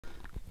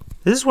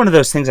This is one of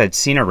those things I'd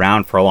seen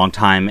around for a long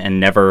time and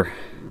never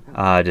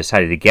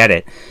decided to get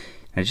it.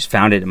 I just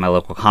found it in my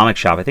local comic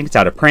shop. I think it's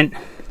out of print.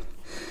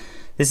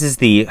 This is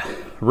the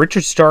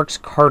Richard Starks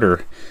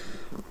Parker,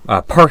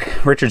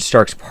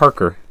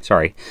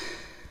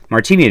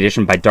 Martini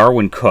edition by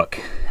Darwyn Cooke.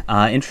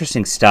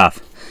 Interesting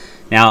stuff.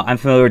 Now, I'm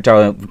familiar with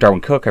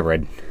Darwyn Cooke. I've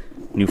read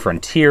New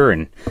Frontier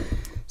and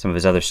some of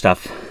his other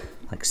stuff,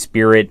 like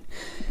Spirit,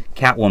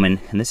 Catwoman,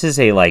 and this is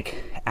a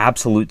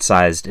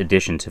absolute-sized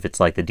edition. So if it's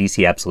like the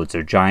DC Absolutes,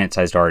 or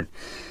giant-sized art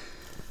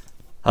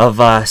of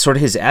sort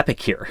of his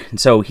epic here. And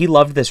so he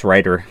loved this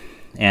writer,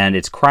 and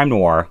it's crime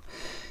noir.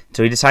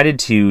 So he decided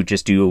to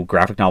just do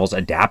graphic novels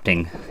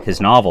adapting his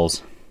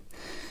novels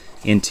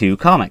into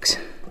comics.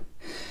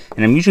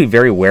 And I'm usually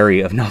very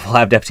wary of novel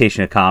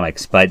adaptation of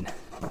comics, but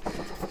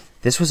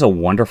this was a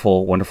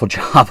wonderful, wonderful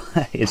job.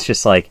 It's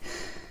just like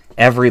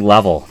every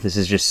level. This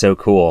is just so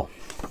cool.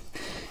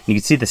 You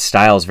can see the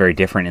style is very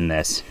different in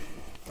this.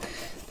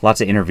 Lots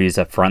of interviews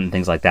up front and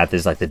things like that. This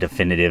is like the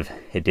definitive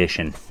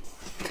edition.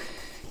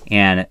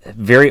 And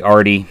very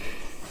arty,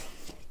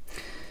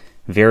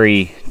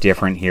 very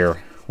different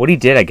here. What he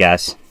did, I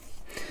guess,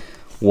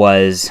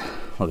 was,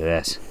 look at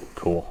this,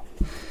 cool.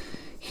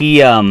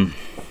 He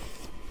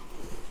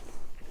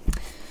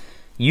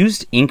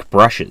used ink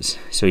brushes.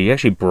 So he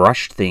actually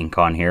brushed the ink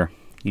on here.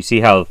 You see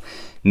how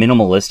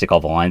minimalistic all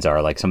the lines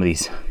are. Like some of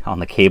these on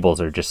the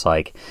cables are just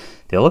like,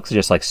 they look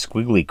just like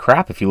squiggly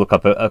crap if you look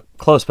up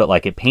close, but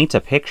like it paints a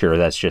picture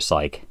that's just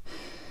like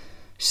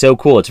so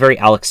cool. It's very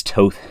Alex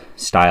Toth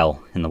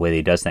style in the way that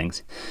he does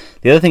things.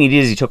 The other thing he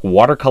did is he took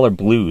watercolor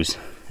blues,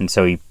 and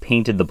so he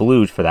painted the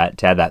blues for that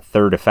to add that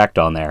third effect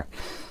on there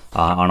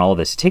on all of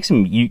this. It takes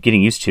some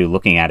getting used to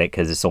looking at it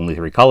because it's only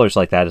 3 colors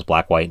like that, is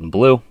black, white, and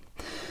blue.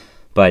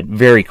 But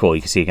very cool.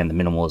 You can see again the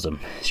minimalism.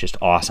 It's just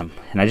awesome,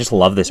 and I just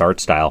love this art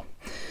style.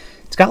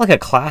 It's got like a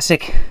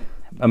classic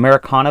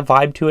Americana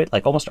vibe to it,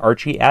 like almost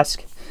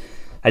Archie-esque,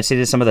 I'd say,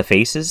 to some of the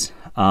faces,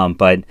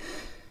 but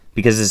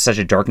because it's such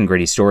a dark and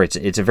gritty story,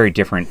 it's a very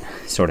different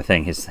sort of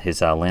thing.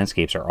 His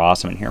landscapes are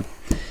awesome in here.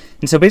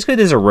 And so basically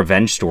this is a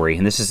revenge story,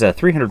 and this is a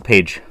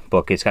 300-page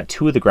book. It's got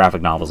 2 of the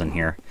graphic novels in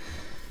here.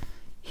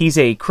 He's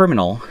a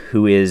criminal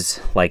who is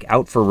like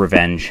out for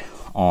revenge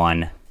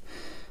on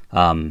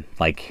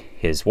like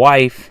his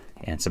wife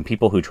and some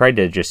people who tried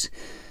to just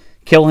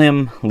kill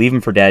him, leave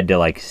him for dead to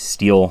like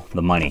steal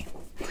the money.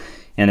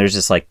 And there's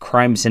this like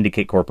crime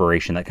syndicate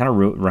corporation that kind of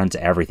runs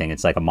everything.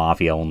 It's like a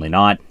mafia, only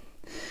not.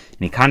 And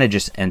he kind of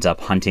just ends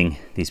up hunting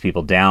these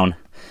people down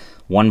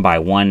one by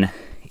one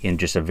in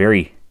just a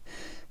very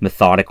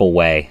methodical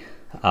way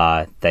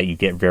that you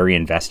get very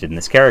invested in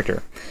this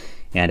character.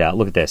 And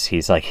look at this.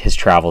 He's like, his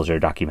travels are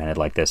documented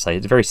like this. Like,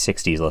 it's very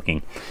 60s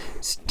looking.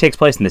 It takes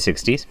place in the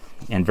 60s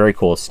and very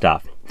cool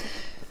stuff.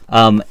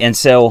 And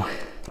so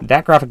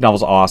that graphic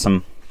novel's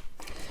awesome.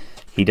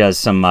 He does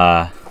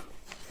some...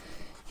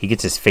 He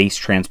gets his face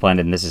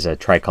transplanted, and this is a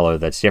tricolor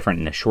that's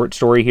different in a short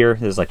story here.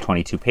 This is like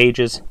 22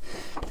 pages.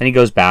 Then he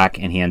goes back,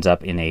 and he ends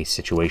up in a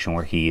situation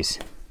where he's,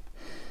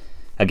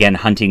 again,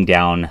 hunting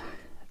down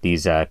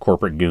these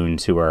corporate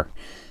goons who are,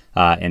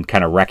 and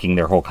kind of wrecking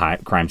their whole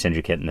crime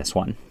syndicate in this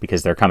one,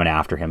 because they're coming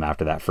after him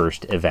after that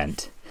first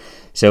event.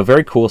 So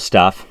very cool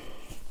stuff.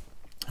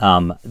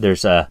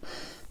 There's a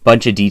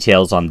bunch of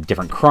details on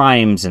different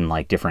crimes and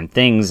like different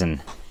things, and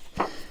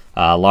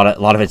a lot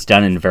of it's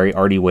done in a very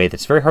arty way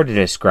that's very hard to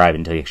describe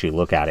until you actually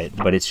look at it.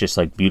 But it's just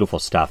like beautiful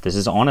stuff. This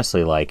is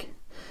honestly like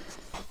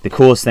the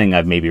coolest thing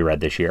I've maybe read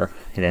this year.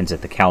 It ends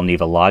at the Cal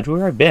Neva Lodge,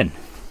 where I've been,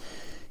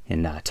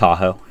 in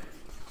Tahoe.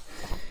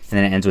 And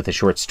then it ends with a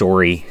short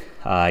story.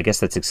 I guess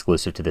that's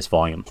exclusive to this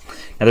volume.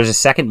 Now there's a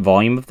second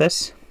volume of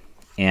this,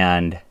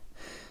 and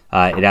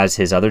it has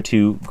his other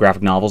 2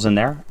 graphic novels in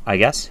there, I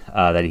guess,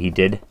 that he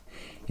did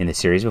in the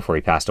series before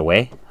he passed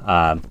away.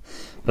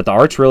 But the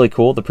art's really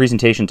cool. The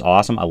presentation's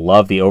awesome. I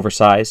love the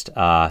oversized.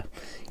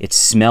 It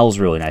smells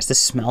really nice. This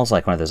smells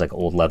like one of those like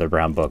old leather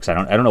brown books. I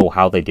don't know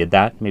how they did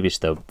that. Maybe it's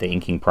the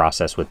inking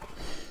process with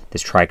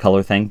this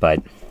tricolor thing,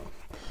 but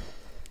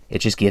it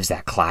just gives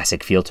that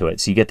classic feel to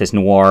it. So you get this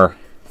noir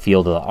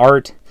feel to the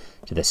art,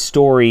 to the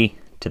story,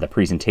 to the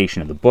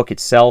presentation of the book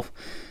itself.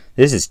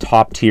 This is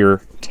top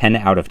tier, 10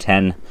 out of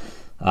 10.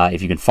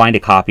 If you can find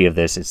a copy of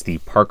this, it's the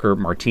Parker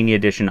Martini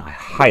edition. I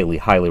highly,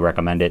 highly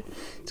recommend it.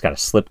 It's got a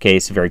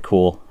slipcase, very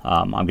cool.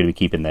 I'm going to be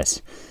keeping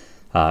this.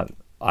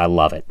 I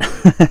love it.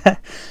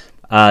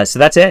 So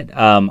that's it.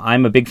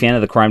 I'm a big fan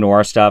of the crime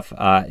noir stuff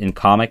in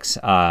comics.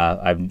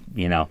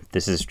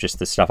 This is just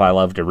the stuff I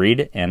love to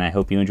read, and I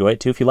hope you enjoy it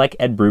too. If you like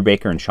Ed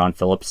Brubaker and Sean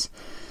Phillips,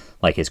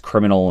 like his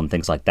Criminal and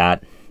things like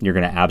that, you're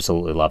going to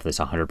absolutely love this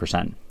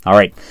 100%. All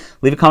right,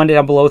 leave a comment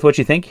down below with what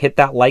you think. Hit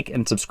that like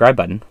and subscribe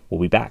button.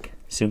 We'll be back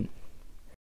soon.